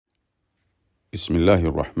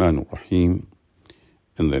Bismillahir Rahmanir Rahim.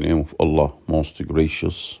 In the name of Allah, most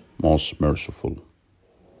gracious, most merciful.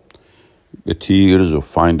 The tears of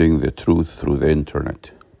finding the truth through the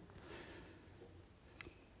internet.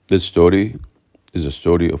 This story is a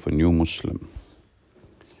story of a new Muslim,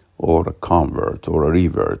 or a convert, or a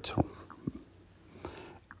revert.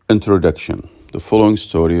 Introduction. The following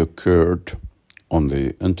story occurred on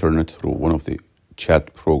the internet through one of the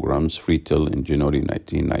chat programs, Freetel, in January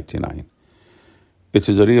 1999. It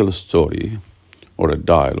is a real story, or a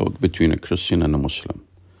dialogue, between a Christian and a Muslim.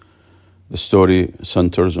 The story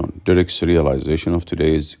centers on Derek's realization of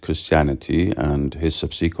today's Christianity and his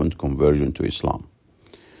subsequent conversion to Islam.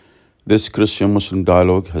 This Christian-Muslim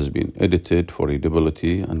dialogue has been edited for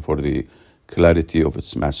readability and for the clarity of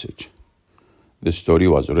its message. This story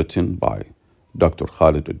was written by Dr.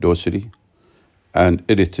 Khalid al-Dosiri and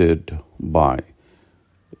edited by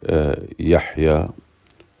Yahya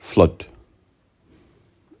Flood.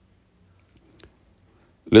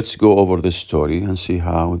 Let's go over this story and see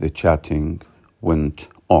how the chatting went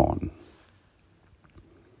on.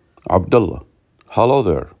 Abdullah: hello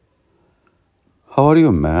there. How are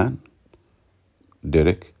you, man?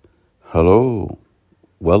 Derek: hello.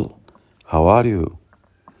 Well, how are you?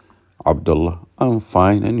 Abdullah: I'm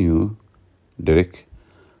fine, and you? Derek: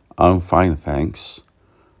 I'm fine, thanks.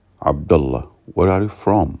 Abdullah: where are you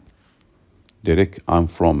from? Derek: I'm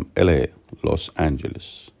from LA, Los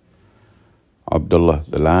Angeles. Abdullah: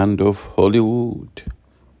 the land of Hollywood.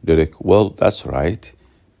 Derek: well, that's right.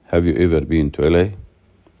 Have you ever been to LA?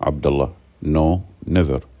 Abdullah: no,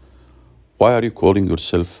 never. Why are you calling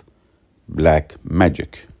yourself Black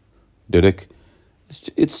Magic? Derek: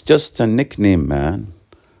 it's just a nickname, man.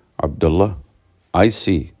 Abdullah: I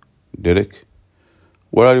see. Derek: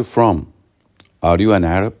 where are you from? Are you an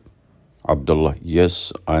Arab? Abdullah: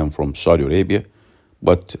 yes, I am from Saudi Arabia,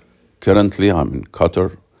 but currently I'm in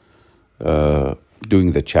Qatar,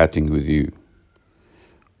 doing the chatting with you.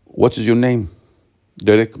 What is your name?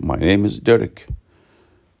 Derek: my name is Derek.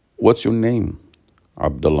 What's your name?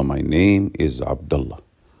 Abdullah: my name is Abdullah.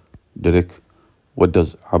 Derek: what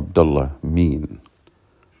does Abdullah mean?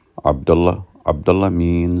 Abdullah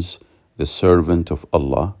means the servant of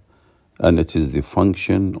Allah, and it is the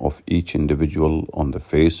function of each individual on the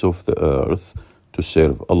face of the earth to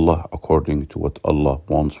serve Allah according to what Allah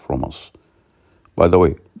wants from us. By the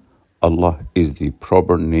way, Allah is the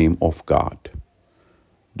proper name of God.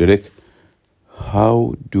 Derek: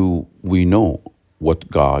 how do we know what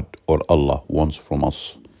God or Allah wants from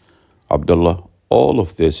us? Abdullah: all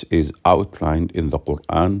of this is outlined in the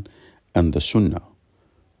Quran and the Sunnah,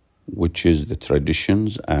 which is the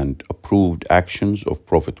traditions and approved actions of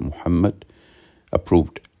Prophet Muhammad,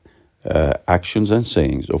 approved actions and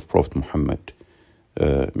sayings of Prophet Muhammad.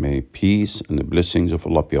 May peace and the blessings of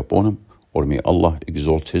Allah be upon him, or may Allah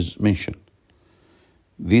exalt his mention.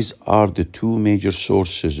 These are the two major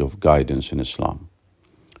sources of guidance in Islam.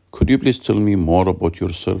 Could you please tell me more about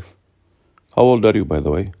yourself? How old are you, by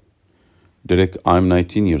the way? Derek: I'm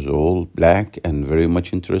 19 years old, black, and very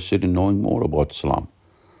much interested in knowing more about Islam.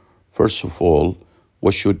 First of all,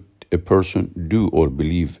 what should a person do or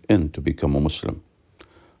believe in to become a Muslim?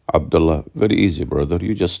 Abdullah: very easy, brother.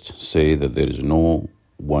 You just say that there is no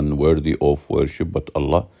one worthy of worship but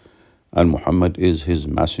Allah, and Muhammad is his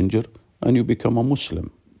messenger, and you become a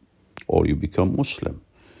Muslim, or you become Muslim.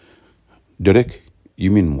 Derek: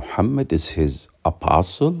 you mean Muhammad is his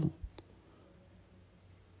apostle?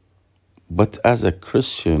 But as a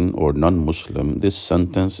Christian or non-Muslim, this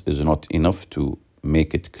sentence is not enough to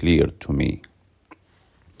make it clear to me.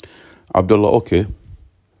 Abdullah: okay.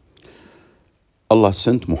 Allah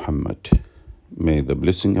sent Muhammad, may the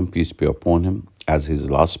blessing and peace be upon him, as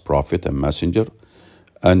his last prophet and messenger,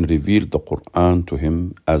 and revealed the Quran to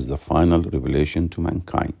him as the final revelation to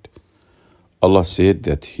mankind. Allah said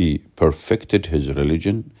that he perfected his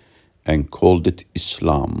religion and called it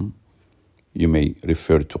Islam. You may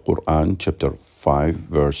refer to Quran chapter 5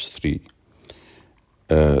 verse 3.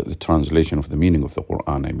 The translation of the meaning of the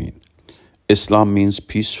Quran, I mean. Islam means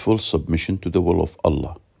peaceful submission to the will of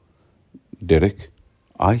Allah. Derek: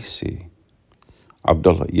 I see.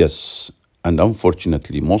 Abdullah: yes, and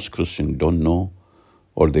unfortunately most Christians don't know,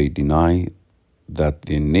 or they deny that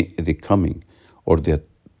the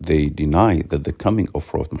coming of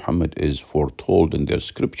Prophet Muhammad is foretold in their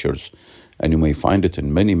scriptures, and you may find it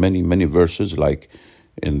in many, many, many verses, like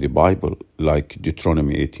in the Bible, like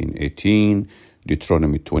Deuteronomy 18:18,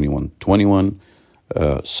 Deuteronomy 21:21,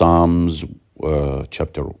 Psalms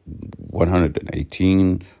chapter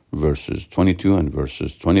 118, verses 22 and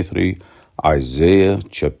verses 23, Isaiah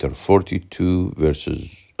chapter 42,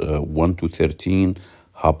 verses 1 to 13,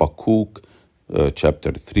 Habakkuk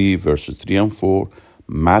chapter 3, verses 3 and 4,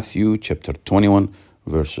 Matthew chapter 21,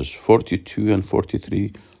 verses 42 and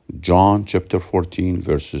 43, John chapter 14,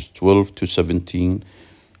 verses 12 to 17,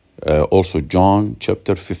 also John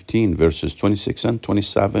chapter 15, verses 26 and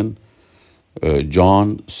 27,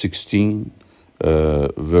 John 16,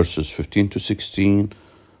 verses 15 to 16.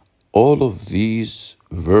 All of these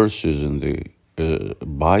verses in the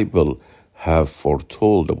Bible have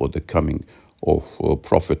foretold about the coming of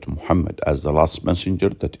Prophet Muhammad as the last messenger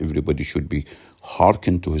that everybody should be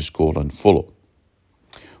hearken to his call and follow.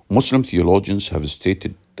 Muslim theologians have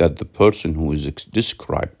stated that the person who is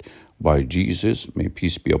described by Jesus, may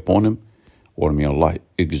peace be upon him, or may Allah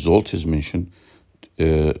exalt his mission,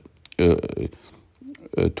 to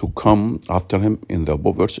come after him in the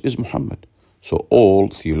above verse is Muhammad. So all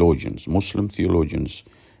theologians, Muslim theologians,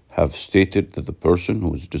 have stated that the person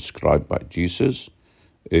who is described by Jesus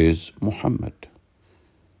is Muhammad.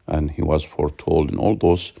 And he was foretold in all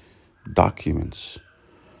those documents.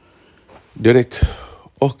 Derek,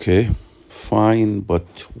 okay, fine,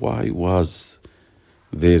 but why was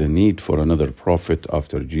there a need for another prophet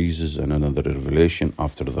after Jesus and another revelation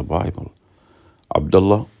after the Bible?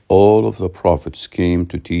 Abdullah, all of the prophets came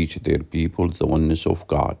to teach their people the oneness of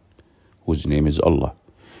God, whose name is Allah.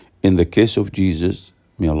 In the case of Jesus,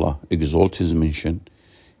 may Allah exalt his mission,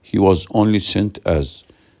 he was only sent as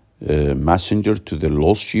a messenger to the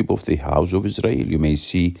lost sheep of the house of Israel. You may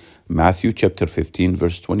see Matthew chapter 15,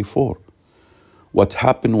 verse 24. What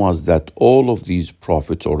happened was that all of these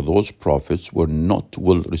prophets, or those prophets, were not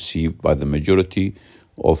well received by the majority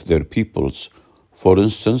of their peoples. For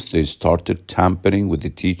instance, they started tampering with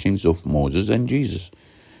the teachings of Moses and Jesus.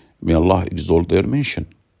 May Allah exalt their mission.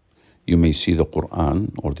 You may see the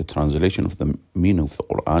Quran, or the translation of the meaning of the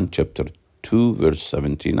Quran, chapter 2, verse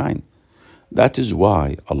 79. That is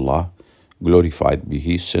why Allah, glorified be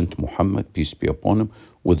He, sent Muhammad, peace be upon him,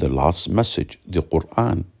 with the last message, the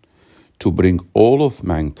Quran, to bring all of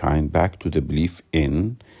mankind back to the belief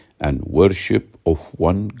in and worship of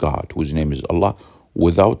one God, whose name is Allah,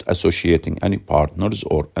 without associating any partners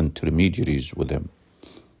or intermediaries with him.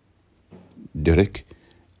 Derek,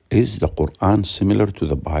 is the Quran similar to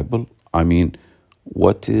the Bible? I mean,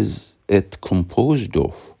 what is it composed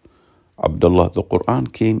of? Abdullah, the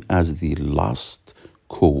Quran came as the last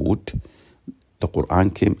code. The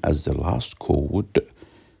Quran came as the last code,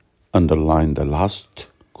 underline the last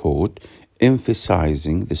code,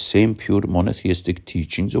 emphasizing the same pure monotheistic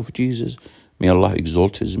teachings of Jesus. May Allah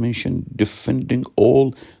exalt his mission, defending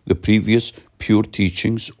all the previous pure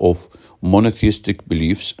teachings of monotheistic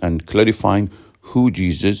beliefs and clarifying who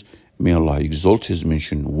Jesus, may Allah exalt his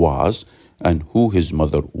mission, was and who his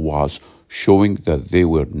mother was, showing that they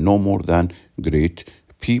were no more than great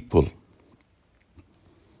people.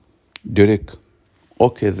 Derek,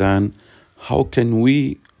 okay then, how can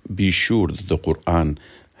we be sure that the Quran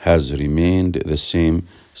has remained the same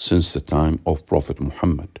since the time of Prophet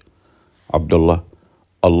Muhammad? Abdullah,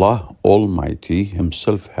 Allah Almighty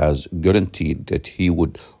himself has guaranteed that he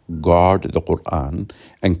would guard the Quran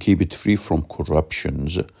and keep it free from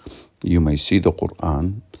corruptions. You may see the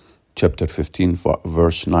Quran, chapter 15,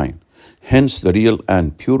 verse 9. Hence, the real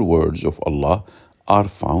and pure words of Allah are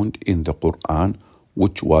found in the Quran,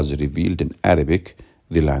 which was revealed in Arabic,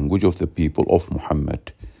 the language of the people of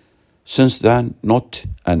Muhammad. Since then, not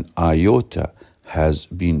an iota has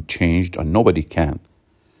been changed, and nobody can,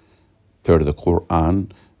 per the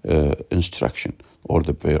Quran instruction, or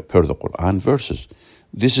per the Quran verses.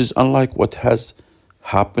 This is unlike what has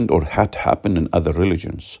happened or had happened in other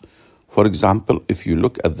religions. For example, if you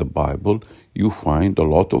look at the Bible, you find a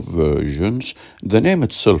lot of versions. The name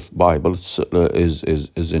itself, Bible,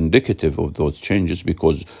 is indicative of those changes,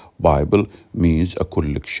 because Bible means a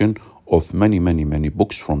collection of many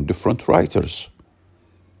books from different writers.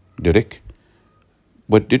 Derek,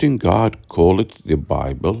 but didn't God call it the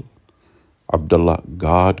Bible? Abdullah,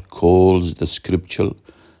 God calls the scripture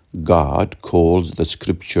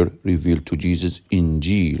revealed to Jesus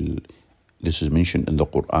Injil. This is mentioned in the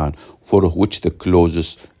Quran, for which the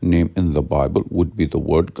closest name in the Bible would be the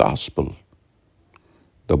word gospel.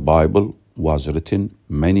 The Bible was written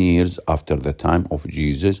many years after the time of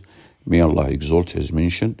Jesus, may Allah exalt his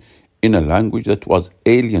mention, in a language that was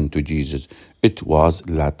alien to Jesus. It was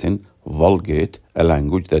Latin, Vulgate, a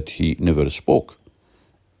language that he never spoke.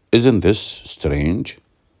 Isn't this strange?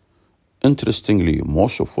 Interestingly,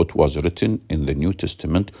 most of what was written in the New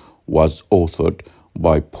Testament was authored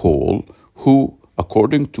by Paul, who,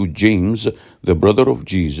 according to James, the brother of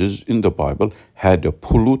Jesus in the Bible, had a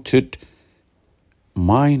polluted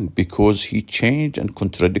mind because he changed and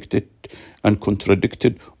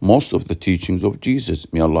contradicted most of the teachings of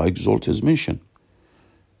Jesus. May Allah exalt his mission.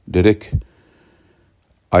 Derek,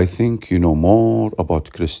 I think you know more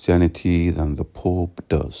about Christianity than the Pope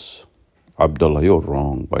does. Abdullah, you're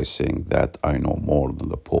wrong by saying that I know more than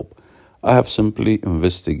the Pope. I have simply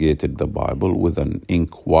investigated the Bible with an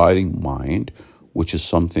inquiring mind, which is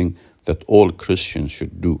something that all Christians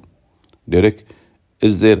should do. Derek,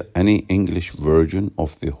 is there any English version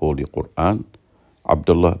of the Holy Quran?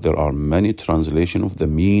 Abdullah, there are many translations of the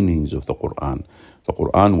meanings of the Quran. The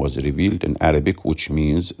Quran was revealed in Arabic, which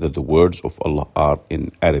means that the words of Allah are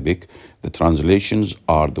in Arabic. The translations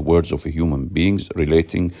are the words of human beings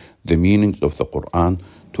relating the meanings of the Quran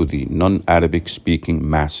to the non-Arabic speaking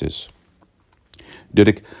masses.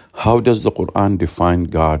 Derek, how does the Quran define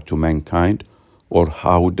God to mankind, or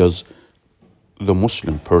how does the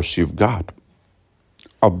Muslim perceive God?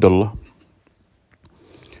 Abdullah,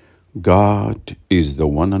 God is the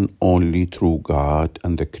one and only true God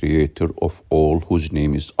and the creator of all, whose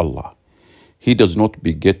name is Allah. He does not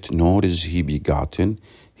beget, nor is he begotten.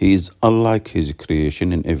 He is unlike his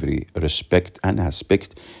creation in every respect and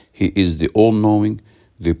aspect. He is the all-knowing,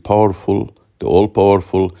 the powerful, the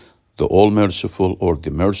all-powerful, the all-merciful, or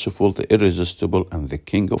the merciful, the irresistible, and the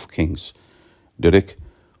King of Kings. Derek,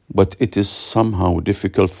 but it is somehow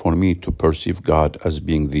difficult for me to perceive God as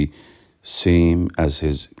being the same as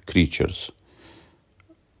his creatures.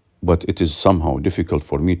 But it is somehow difficult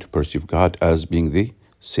for me to perceive God as being the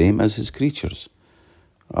same as his creatures.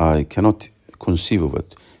 I cannot conceive of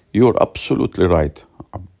it. You're absolutely right,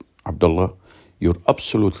 Abdullah. You're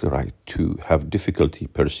absolutely right to have difficulty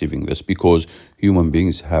perceiving this because human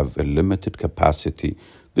beings have a limited capacity.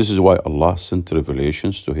 This is why Allah sent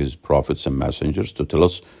revelations to his prophets and messengers to tell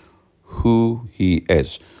us who he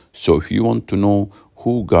is. So if you want to know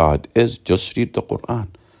who God is, just read the Quran.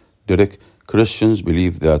 Derek, Christians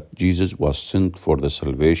believe that Jesus was sent for the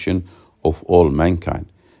salvation of all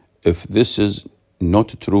mankind. If this is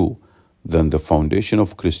not true, then the foundation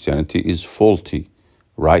of Christianity is faulty,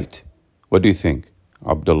 right? What do you think?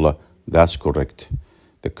 Abdullah, that's correct.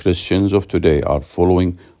 The Christians of today are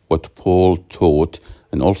following what Paul taught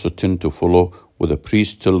and also tend to follow what the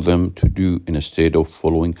priests tell them to do instead of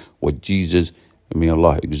following what Jesus, may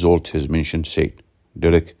Allah exalt his mission, said.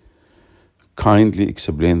 Derek, kindly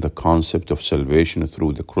explain the concept of salvation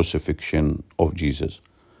through the crucifixion of Jesus.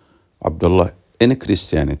 Abdullah, in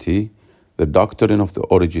Christianity, the doctrine of the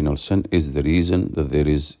original sin is the reason that there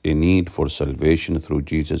is a need for salvation through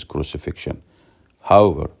Jesus' crucifixion.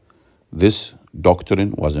 However, this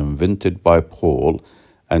doctrine was invented by Paul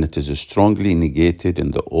and it is strongly negated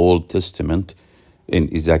in the Old Testament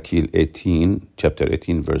in Ezekiel 18, chapter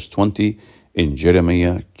 18, verse 20, in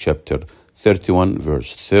Jeremiah chapter 31,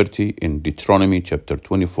 verse 30, in Deuteronomy chapter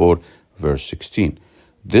 24, verse 16.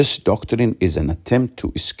 This doctrine is an attempt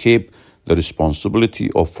to escape the responsibility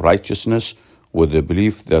of righteousness with the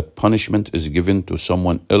belief that punishment is given to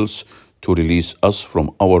someone else to release us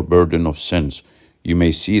from our burden of sins. You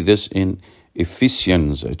may see this in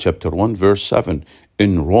Ephesians chapter 1, verse 7,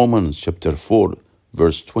 in Romans chapter 4,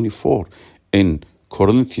 verse 24, in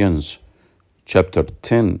Corinthians chapter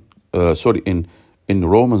 10, in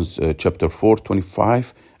Romans chapter 4,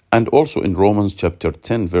 25, and also in Romans chapter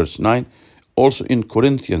 10, verse 9, also in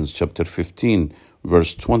Corinthians chapter 15,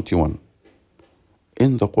 verse 21.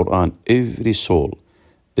 In the Quran, every soul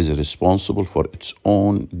is responsible for its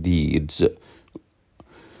own deeds,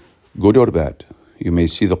 good or bad. You may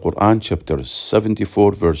see the Quran chapter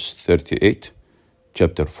 74, verse 38,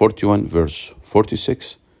 chapter 41, verse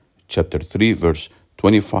 46, chapter 3, verse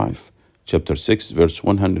 25, chapter 6, verse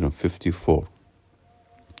 154.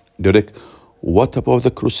 Derek, what about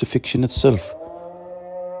the crucifixion itself?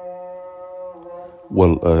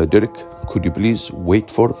 Well, Derek, could you please wait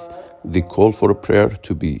for the call for a prayer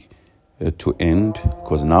to end?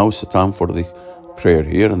 Because now it's the time for the prayer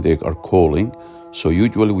here and they are calling. So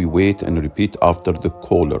usually we wait and repeat after the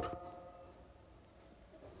caller.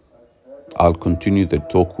 I'll continue the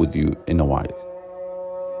talk with you in a while.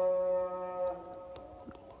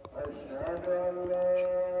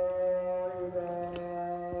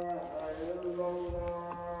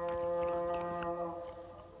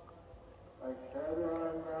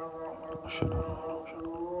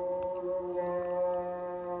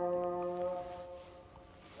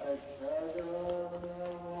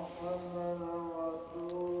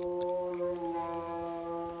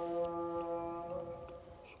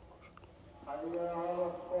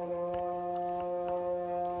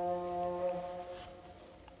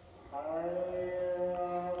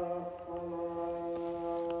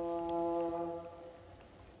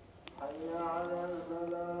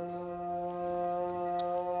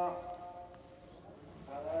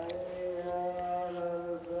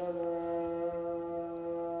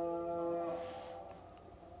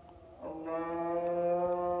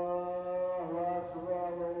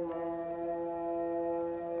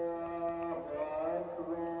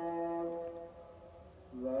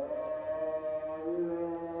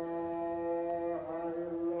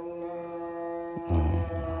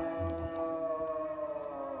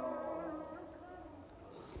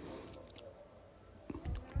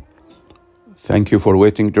 Thank you for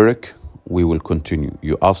waiting, Derek. We will continue.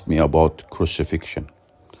 You asked me about crucifixion.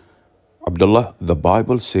 Abdullah, the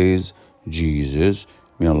Bible says Jesus,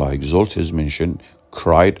 may Allah exalt his mention,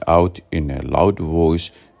 cried out in a loud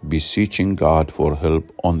voice, beseeching God for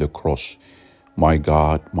help on the cross. My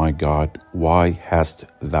God, why hast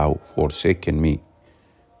thou forsaken me?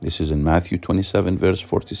 This is in Matthew 27, verse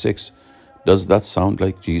 46. Does that sound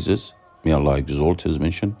like Jesus, may Allah exalt his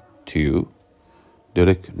mention, to you?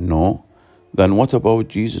 Derek, no. Then what about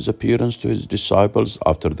Jesus' appearance to his disciples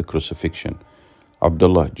after the crucifixion?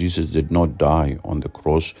 Abdullah, Jesus did not die on the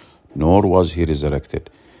cross, nor was he resurrected.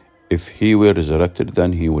 If he were resurrected,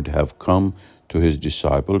 then he would have come to his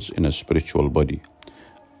disciples in a spiritual body.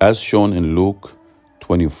 As shown in Luke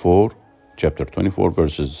 24, chapter 24,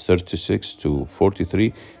 verses 36 to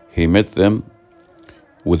 43, he met them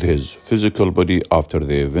with his physical body after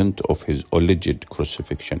the event of his alleged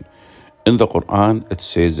crucifixion. In the Quran, it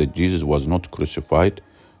says that Jesus was not crucified,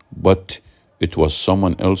 but it was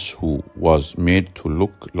someone else who was made to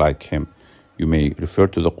look like him. You may refer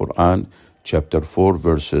to the Quran, chapter 4,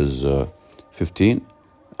 verses 15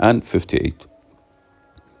 and 58.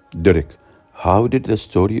 Derek, how did the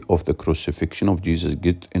story of the crucifixion of Jesus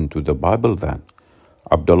get into the Bible then?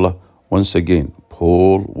 Abdullah, once again,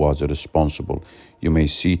 Paul was responsible. You may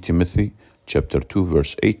see Timothy, chapter 2,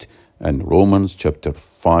 verse 8, and Romans, chapter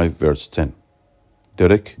 5, verse 10.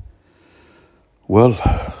 Derek, well,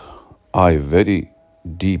 I very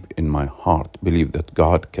deep in my heart believe that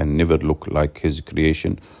God can never look like his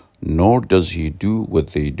creation, nor does he do what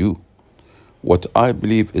they do. What I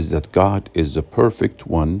believe is that God is the perfect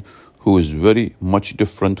one who is very much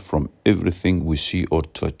different from everything we see or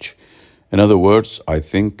touch. In other words, I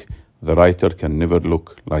think the writer can never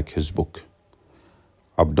look like his book.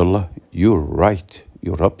 Abdullah, you're right.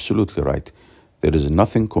 You're absolutely right. There is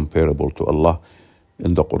nothing comparable to Allah.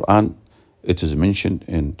 In the Quran, it is mentioned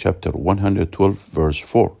in chapter 112, verse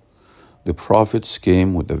 4. The prophets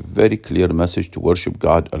came with a very clear message to worship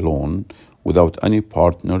God alone, without any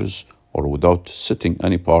partners or without setting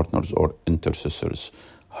any partners or intercessors.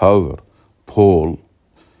 However, Paul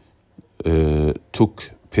took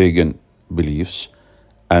pagan beliefs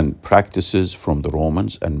and practices from the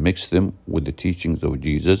Romans and mixed them with the teachings of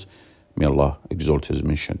Jesus. May Allah exalt his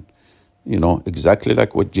mission. Exactly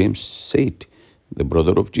like what James said, the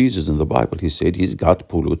brother of Jesus in the Bible. He said he's got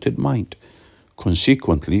polluted mind.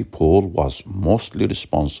 Consequently, Paul was mostly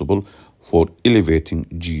responsible for elevating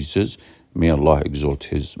Jesus, may Allah exalt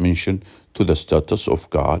his mention, to the status of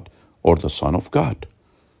God or the Son of God.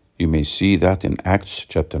 You may see that in Acts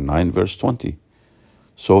chapter 9, verse 20.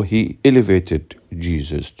 So he elevated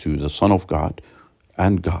Jesus to the Son of God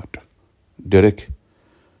and God. Derek,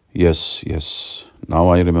 yes, now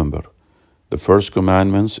I remember. The first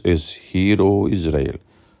commandment is, Hear, O Israel,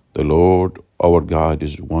 the Lord our God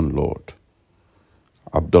is one Lord.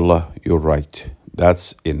 Abdullah, you're right.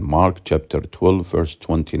 That's in Mark chapter 12, verse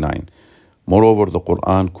 29. Moreover, the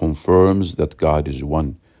Quran confirms that God is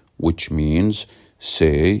one, which means,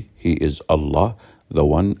 say, He is Allah, the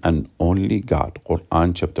one and only God.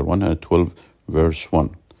 Quran chapter 112, verse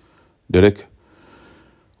 1. Derek,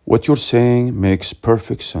 what you're saying makes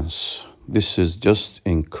perfect sense. This is just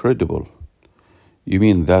incredible. You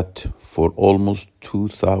mean that for almost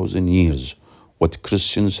 2,000 years, what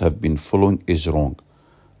Christians have been following is wrong?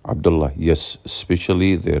 Abdullah, yes,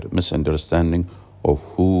 especially their misunderstanding of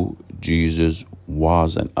who Jesus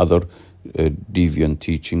was and other deviant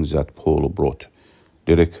teachings that Paul brought.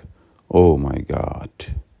 Derek, oh my God,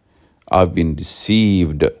 I've been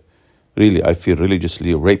deceived. Really, I feel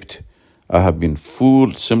religiously raped. I have been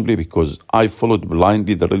fooled simply because I followed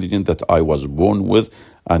blindly the religion that I was born with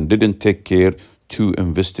and didn't take care to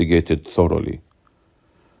investigate it thoroughly.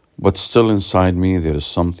 But still inside me, there is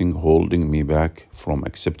something holding me back from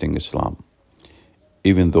accepting Islam,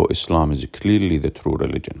 even though Islam is clearly the true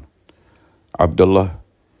religion. Abdullah,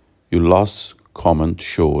 your last comment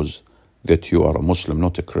shows that you are a Muslim,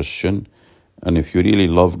 not a Christian, and if you really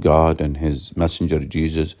love God and His Messenger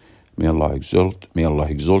Jesus, may Allah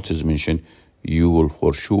exalt His mention, you will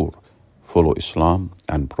for sure follow Islam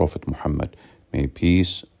and Prophet Muhammad. May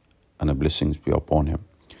peace and blessings be upon him.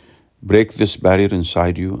 Break this barrier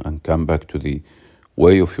inside you and come back to the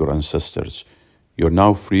way of your ancestors. You're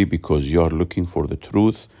now free because you are looking for the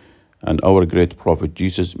truth, and our great Prophet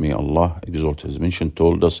Jesus, may Allah exalt his mention,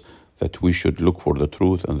 told us that we should look for the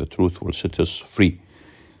truth, and the truth will set us free.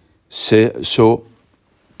 So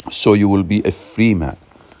you will be a free man.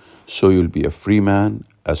 So you'll be a free man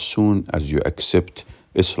as soon as you accept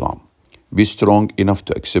Islam. Be strong enough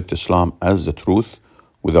to accept Islam as the truth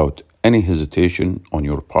without any hesitation on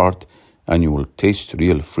your part, and you will taste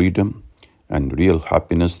real freedom and real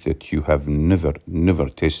happiness that you have never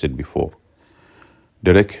tasted before.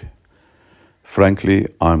 Derek, frankly,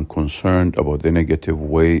 I'm concerned about the negative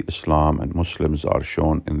way Islam and Muslims are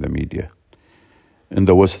shown in the media. In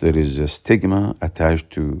the West, there is a stigma attached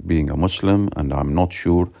to being a Muslim, and I'm not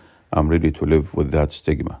sure I'm ready to live with that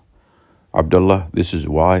stigma. Abdullah, this is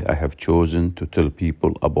why I have chosen to tell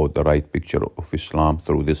people about the right picture of Islam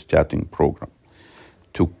through this chatting program,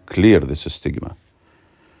 to clear this stigma.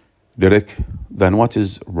 Derek, then what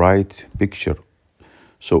is the right picture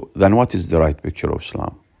of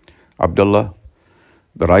Islam? Abdullah,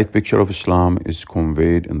 the right picture of Islam is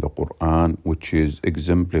conveyed in the Quran, which is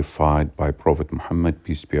exemplified by Prophet Muhammad,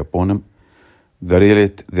 peace be upon him.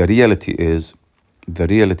 The reality is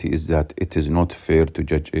that it is not fair to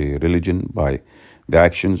judge a religion by the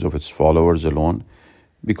actions of its followers alone,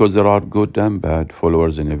 because there are good and bad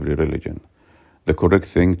followers in every religion. The correct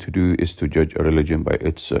thing to do is to judge a religion by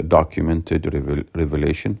its documented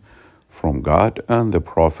revelation from God and the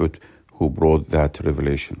Prophet who brought that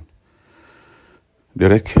revelation.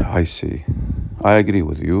 Derek, I agree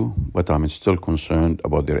with you, but I'm still concerned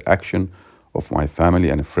about the reaction of my family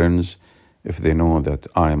and friends if they know that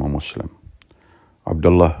I am a Muslim.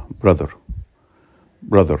 Abdullah, brother,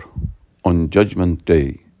 on Judgment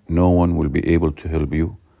Day, no one will be able to help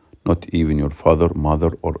you, not even your father,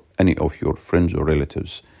 mother, or any of your friends or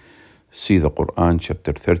relatives. See the Quran,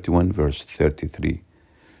 chapter 31, verse 33.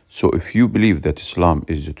 So if you believe that Islam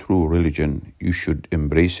is the true religion, you should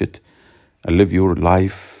embrace it and live your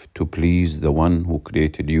life to please the one who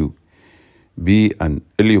created you. Be an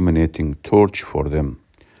illuminating torch for them.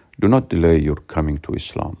 Do not delay your coming to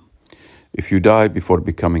Islam. If you die before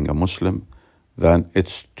becoming a Muslim, then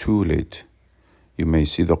it's too late. You may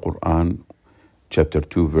see the Quran, chapter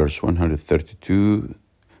 2, verse 132,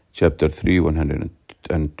 chapter 3,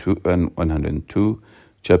 102,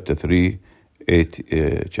 chapter 3,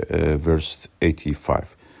 verse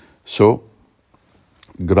 85. So,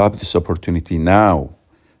 grab this opportunity now.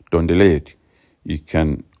 Don't delay it. You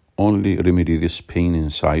can only remedy this pain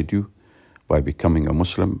inside you by becoming a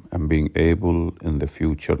Muslim and being able in the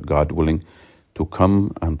future, God willing, to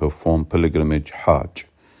come and perform pilgrimage Hajj.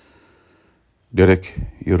 Derek,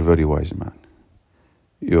 you're a very wise man.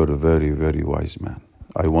 You're a very, very wise man.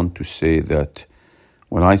 I want to say that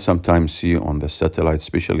when I sometimes see on the satellite,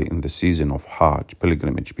 especially in the season of Hajj,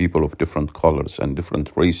 pilgrimage, people of different colors and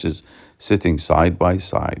different races sitting side by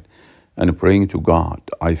side and praying to God,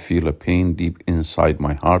 I feel a pain deep inside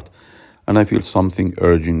my heart, and I feel something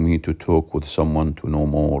urging me to talk with someone to know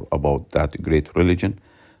more about that great religion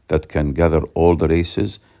that can gather all the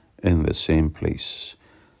races in the same place.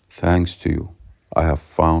 Thanks to you, I have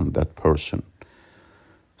found that person.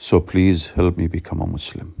 So please help me become a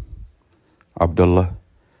Muslim. Abdullah,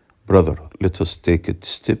 brother, let us take it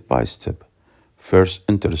step by step. First,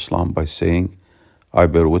 enter Islam by saying, I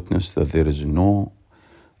bear witness that there is none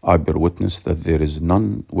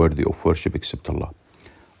worthy of worship except Allah.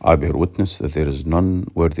 I bear witness that there is none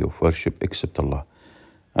worthy of worship except Allah.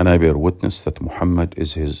 And I bear witness that Muhammad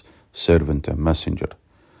is his servant and messenger.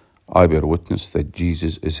 I bear witness that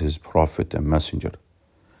Jesus is his prophet and messenger.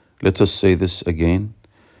 Let us say this again.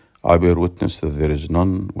 I bear witness that there is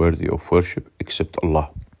none worthy of worship except Allah.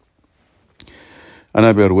 And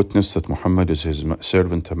I bear witness that Muhammad is his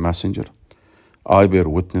servant and messenger. I bear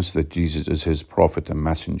witness that Jesus is his prophet and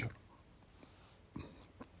messenger.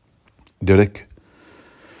 Derek,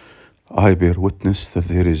 I bear witness that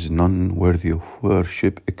there is none worthy of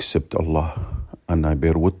worship except Allah. And I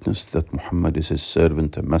bear witness that Muhammad is his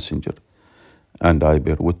servant and messenger. And I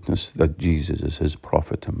bear witness that Jesus is his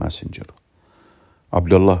prophet and messenger.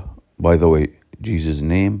 Abdullah, by the way, Jesus'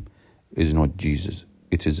 name is not Jesus.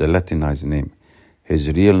 It is a Latinized name.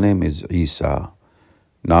 His real name is Isa.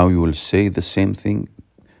 Now you will say the same thing,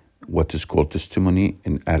 what is called testimony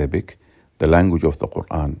in Arabic, the language of the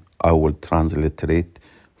Quran. I will transliterate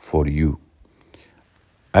for you.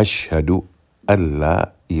 Ashhadu an la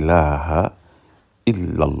ilaha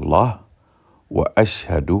illallah wa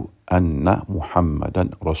ashhadu anna Muhammadan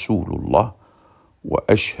Rasulullah wa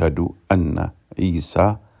ashhadu anna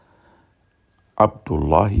Isa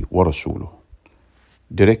Abdullahi wa Rasuluh.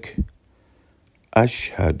 Derek,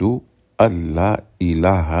 ashhadu an la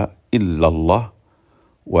ilaha illallah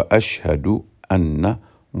wa ashhadu anna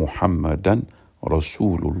Muhammadan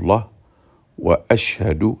Rasulullah wa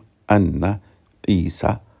ashhadu anna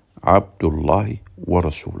Isa Abdullahi wa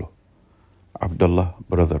Rasuluh. Abdullah,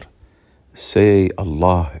 brother, say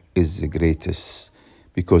Allah is the greatest,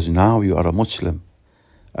 because now you are a Muslim.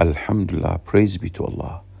 Alhamdulillah, praise be to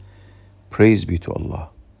Allah. Praise be to Allah.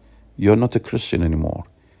 You're not a Christian anymore.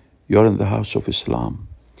 You're in the house of Islam.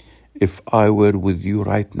 If I were with you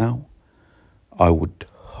right now, I would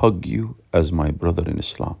hug you as my brother in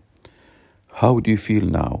Islam. How do you feel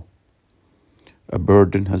now? A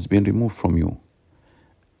burden has been removed from you,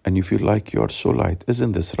 and you feel like you are so light.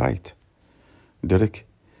 Isn't this right? Derek,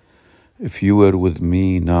 if you were with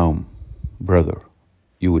me now, brother,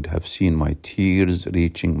 you would have seen my tears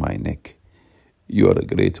reaching my neck. You are a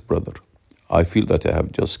great brother. I feel that I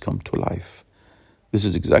have just come to life. This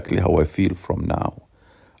is exactly how I feel from now.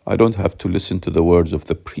 I don't have to listen to the words of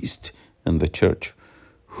the priest in the church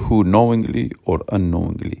who knowingly or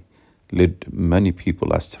unknowingly led many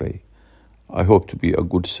people astray. I hope to be a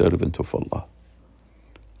good servant of Allah.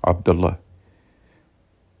 Abdullah,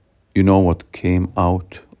 you know what came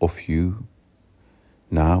out of you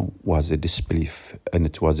now was a disbelief, and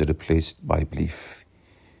it was replaced by belief.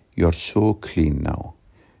 You are so clean now,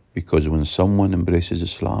 because when someone embraces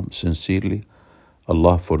Islam sincerely,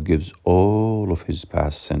 Allah forgives all of his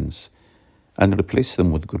past sins and replaces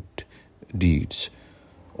them with good deeds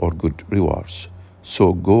or good rewards.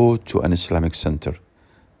 So go to an Islamic center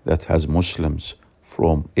that has Muslims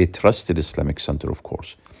from a trusted Islamic center, of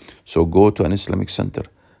course. So go to an Islamic center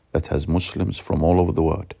that has Muslims from all over the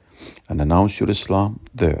world and announce your Islam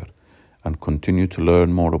there and continue to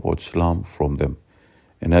learn more about Islam from them.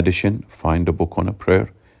 In addition, find a book on a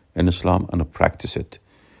prayer in Islam and practice it.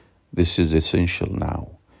 This is essential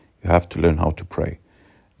now. You have to learn how to pray.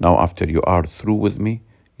 Now, after you are through with me,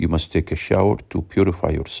 you must take a shower to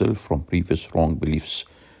purify yourself from previous wrong beliefs.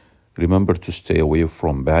 Remember to stay away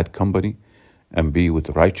from bad company and be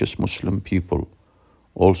with righteous Muslim people.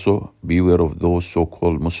 Also, beware of those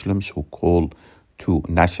so-called Muslims who call to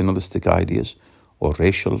nationalistic ideas or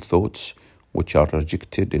racial thoughts which are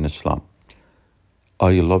rejected in Islam.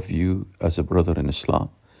 I love you as a brother in Islam,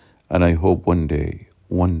 and I hope one day,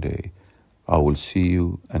 I will see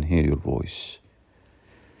you and hear your voice.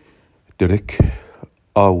 Derek,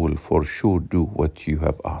 I will for sure do what you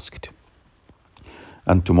have asked.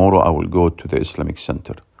 And tomorrow I will go to the Islamic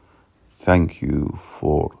Center. Thank you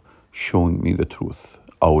for showing me the truth.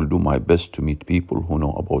 I will do my best to meet people who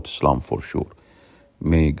know about Islam for sure.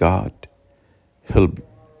 May God help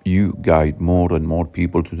you guide more and more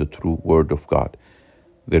people to the true word of God.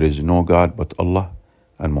 There is no God but Allah,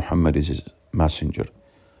 and Muhammad is his messenger.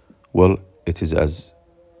 Well, it is as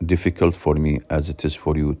difficult for me as it is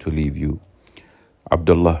for you to leave you.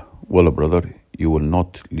 Abdullah, well, brother, you will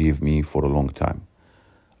not leave me for a long time.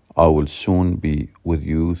 I will soon be with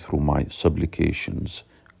you through my supplications,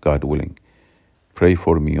 God willing. Pray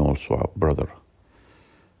for me also, brother.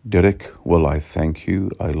 Derek, well, I thank you.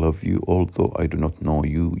 I love you, although I do not know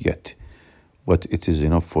you yet. But it is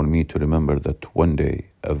enough for me to remember that one day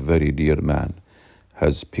a very dear man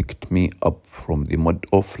has picked me up from the mud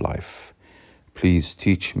of life. Please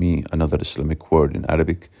teach me another Islamic word in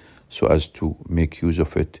Arabic so as to make use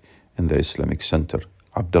of it in the Islamic Center.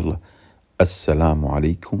 Abdullah, Assalamu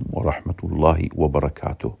alaikum wa rahmatullahi wa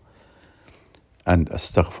barakatuh. And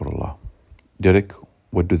Astaghfirullah. Derek,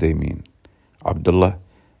 what do they mean? Abdullah,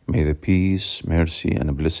 may the peace, mercy,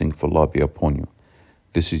 and blessing of Allah be upon you.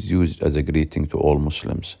 This is used as a greeting to all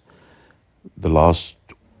Muslims. The last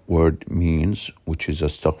word means, which is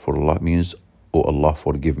Astaghfirullah, means, Oh Allah,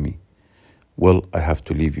 forgive me. Well, I have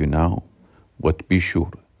to leave you now, but be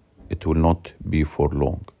sure it will not be for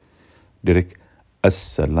long. Derek,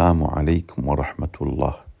 Assalamu alaikum wa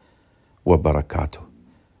rahmatullah wa barakatuh.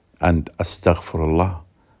 And Astaghfirullah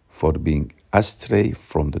for being astray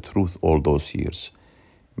from the truth all those years.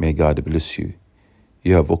 May God bless you.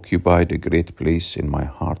 You have occupied a great place in my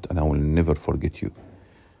heart, and I will never forget you.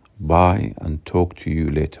 Bye, and talk to you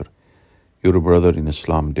later. Your brother in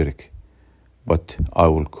Islam, Derek. But I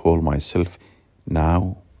will call myself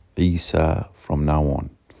now Isa from now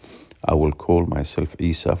on. I will call myself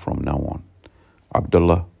Isa from now on.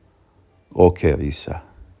 Abdullah, okay, Isa,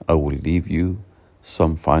 I will leave you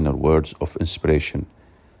some final words of inspiration.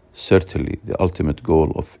 Certainly, the ultimate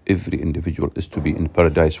goal of every individual is to be in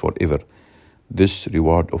paradise forever. This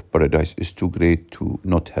reward of paradise is too great to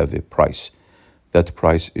not have a price. That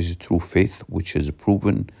price is true faith, which is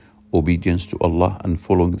proven obedience to Allah and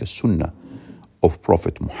following the sunnah of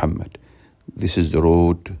Prophet Muhammad. This is the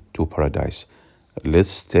road to paradise. Let's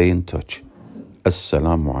stay in touch.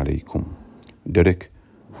 Assalamu alaikum. Derek,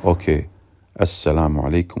 okay. Assalamu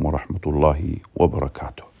alaikum wa rahmatullahi wa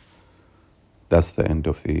barakatuh. That's the end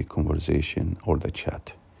of the conversation or the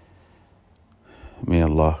chat. May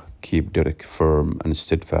Allah keep Derek firm and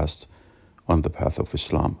steadfast on the path of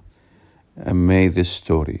Islam. And may this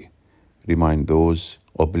story remind those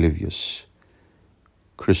oblivious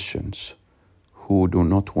Christians who do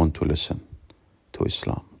not want to listen to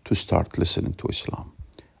Islam, to start listening to Islam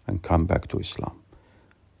and come back to Islam,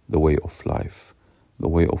 the way of life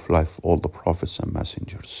of all the prophets and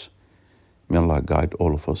messengers. May Allah guide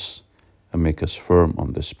all of us and make us firm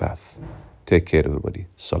on this path. Take care, everybody.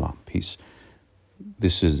 Salam. Peace.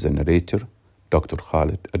 This is the narrator, Dr.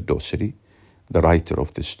 Khalid Al-Dosari, the writer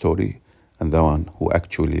of this story and the one who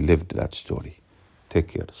actually lived that story. Take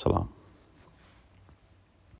care. Salam.